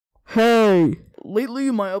Hey! Lately,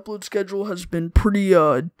 my upload schedule has been pretty,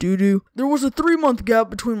 doo-doo. There was a 3-month gap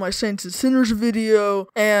between my Saints and Sinners video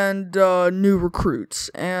and, New Recruits,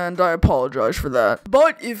 and I apologize for that.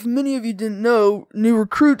 But, if many of you didn't know, New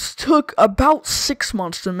Recruits took about 6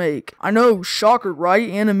 months to make. I know, shocker, right?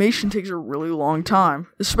 Animation takes a really long time,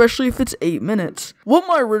 especially if it's 8 minutes. What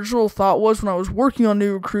my original thought was when I was working on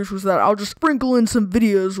New Recruits was that I'll just sprinkle in some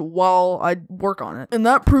videos while I work on it. And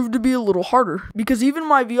that proved to be a little harder, because even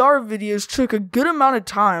my VR videos took a good amount of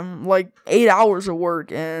time, like 8 hours of work,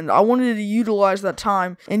 and I wanted to utilize that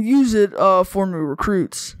time and use it for New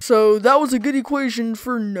Recruits. So that was a good equation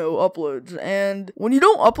for no uploads, and when you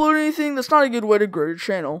don't upload anything, that's not a good way to grow your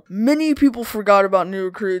channel. Many people forgot about New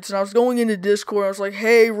Recruits, and I was going into Discord, I was like,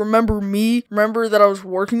 hey, remember me? Remember that I was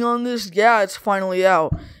working on this? Yeah, it's finally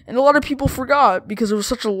out. And a lot of people forgot because it was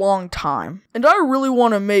such a long time. And I really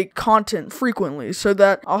want to make content frequently so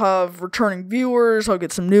that I'll have returning viewers, I'll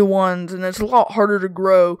get some new ones, and it's a lot harder to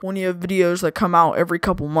grow when you have videos that come out every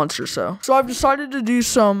couple months or so. So I've decided to do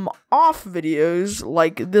some off videos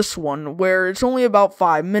like this one where it's only about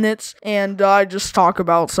 5 minutes and I just talk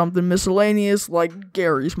about something miscellaneous like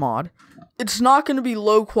Garry's mod. It's not going to be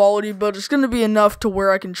low quality, but it's going to be enough to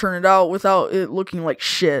where I can churn it out without it looking like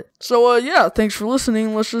shit. So, yeah, thanks for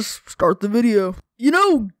listening. Let's just start the video. You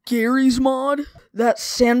know Garry's mod? That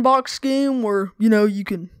sandbox game where, you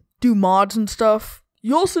can do mods and stuff?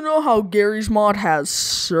 You also know how Garry's mod has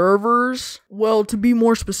servers? Well, to be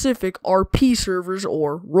more specific, RP servers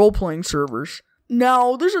or role-playing servers.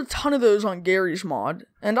 Now, there's a ton of those on Garry's mod,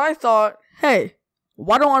 and I thought, hey,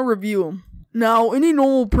 why don't I review them? Now, any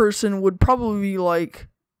normal person would probably be like,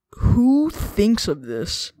 who thinks of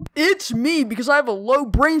this? It's me, because I have a low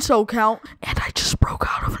brain cell count, and I just broke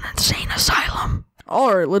out of an insane asylum.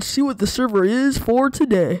 Alright, let's see what the server is for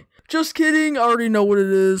today. Just kidding, I already know what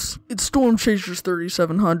it is. It's Storm Chasers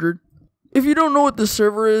 3700. If you don't know what the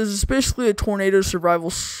server is, it's basically a tornado survival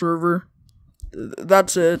server.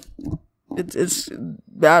 That's it.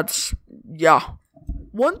 Yeah.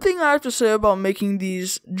 One thing I have to say about making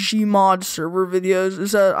these Gmod server videos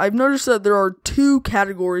is that I've noticed that there are 2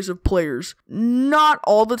 categories of players. Not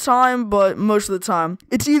all the time, but most of the time.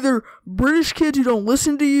 It's either British kids who don't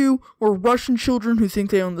listen to you, or Russian children who think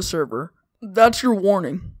they own the server. That's your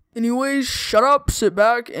warning. Anyways, shut up, sit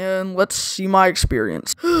back, and let's see my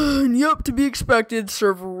experience. And yep, to be expected,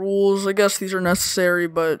 server rules. I guess these are necessary,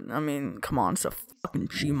 but, I mean, come on, it's a fucking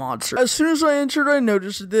Gmod server. As soon as I entered, I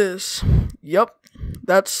noticed this. Yep.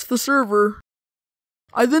 That's the server.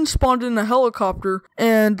 I then spawned in a helicopter,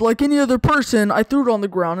 and like any other person, I threw it on the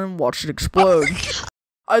ground and watched it explode.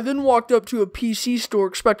 I then walked up to a PC store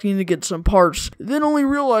expecting to get some parts, then only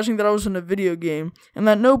realizing that I was in a video game, and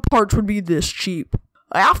that no parts would be this cheap.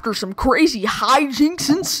 After some crazy hijinks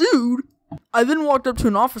ensued, I then walked up to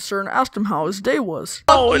an officer and asked him how his day was.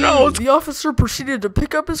 Oh no! The officer proceeded to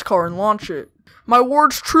pick up his car and launch it. My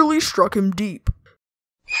words truly struck him deep.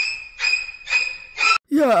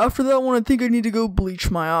 Yeah, after that one, I think I need to go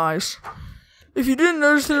bleach my eyes. If you didn't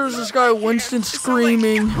notice, there was this guy Winston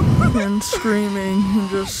screaming and screaming and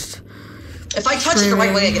just. If I touch it the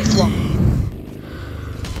right way, I get flung.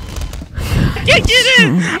 I can't get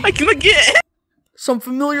it! I cannot get it! Some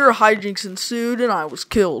familiar hijinks ensued, and I was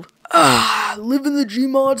killed. Living the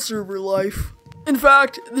Gmod server life. In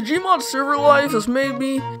fact, the Gmod server life has made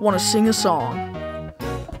me want to sing a song.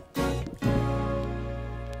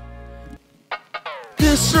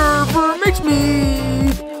 This server makes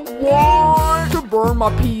me want to burn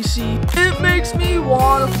my PC. It makes me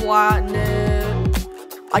want to flatten it.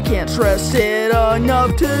 I can't stress it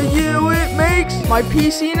enough to you. It makes my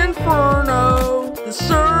PC an inferno. The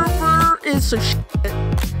server is so shit.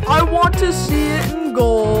 I want to see it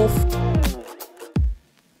engulfed.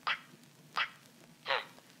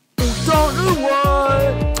 Don't know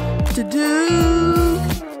what to do.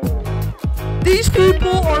 These people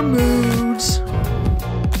are moods.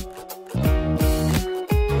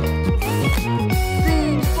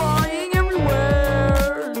 Things flying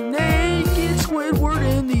everywhere. Naked Squidward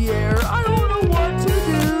in the air. I don't know what to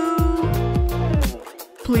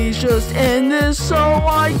do. Please just end this so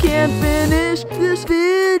I can finish this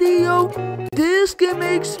video. This game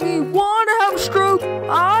makes me want to have a stroke.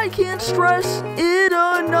 I can't stress it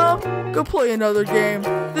enough. Go play another game.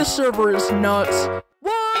 This server is nuts.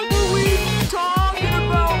 What were we talking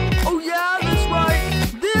about? Oh yeah, that's right.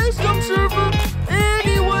 This dumb server.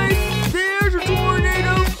 Anyway, there's a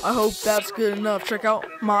tornado. I hope that's good enough. Check out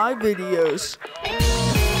my videos.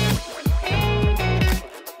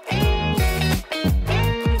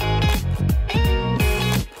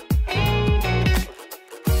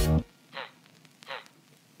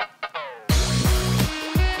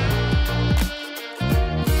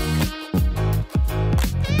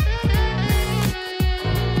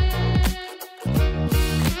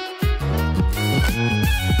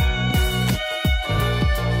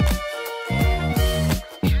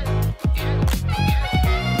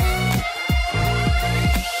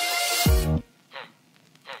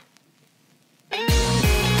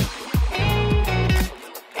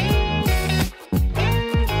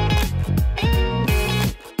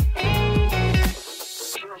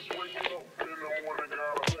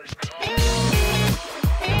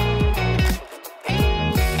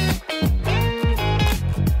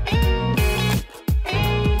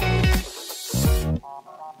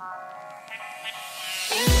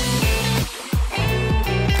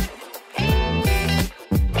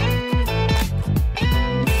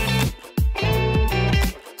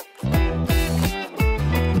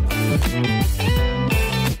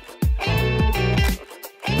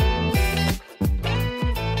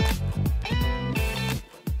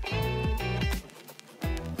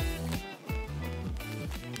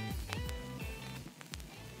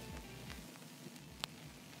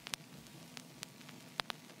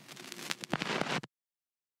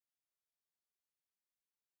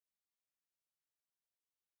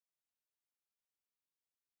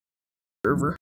 server.